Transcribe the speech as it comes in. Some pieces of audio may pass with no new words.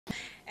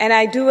And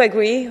I do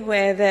agree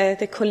with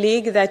the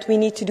colleague that we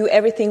need to do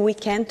everything we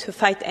can to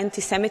fight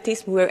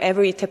anti-Semitism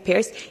wherever it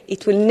appears.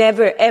 It will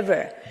never,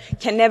 ever,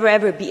 can never,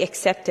 ever be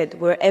accepted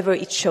wherever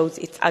it shows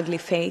its ugly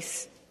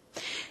face.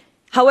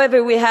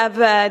 However, we have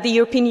the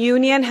European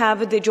Union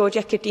have the George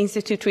Eckert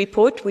Institute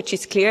report, which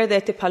is clear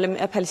that the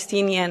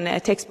Palestinian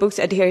textbooks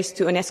adheres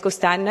to UNESCO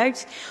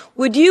standards.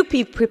 Would you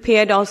be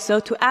prepared also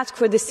to ask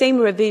for the same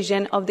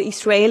revision of the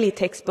Israeli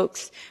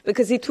textbooks?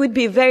 Because it would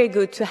be very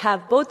good to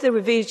have both the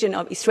revision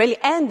of Israeli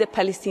and the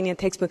Palestinian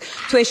textbook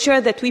to ensure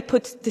that we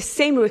put the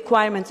same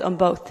requirements on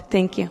both.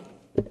 Thank you.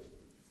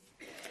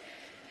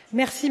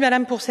 Merci,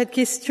 Madame, pour cette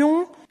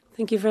question.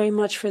 Thank you very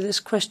much for this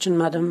question,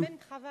 Madam.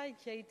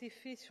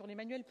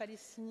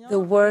 The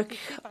work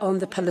on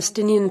the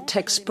Palestinian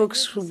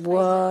textbooks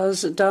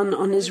was done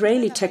on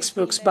Israeli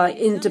textbooks by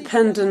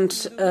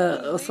independent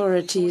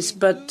authorities,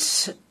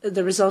 but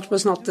the result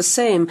was not the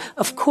same.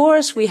 Of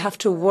course, we have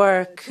to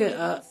work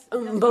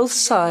on both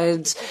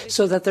sides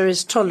so that there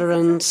is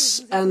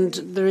tolerance and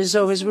there is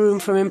always room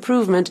for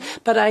improvement.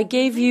 But I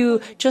gave you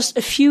just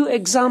a few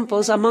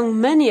examples among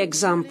many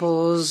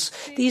examples.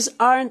 These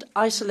aren't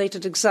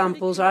isolated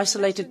examples or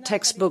isolated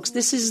textbooks.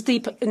 This is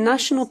the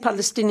national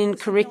Palestinian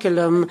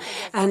curriculum,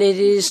 and it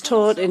is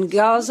taught in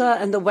Gaza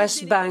and the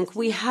West Bank.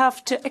 We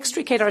have to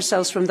extricate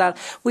ourselves from that.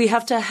 We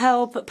have to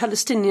help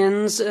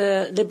Palestinians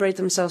liberate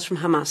themselves from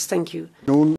Hamas. Thank you.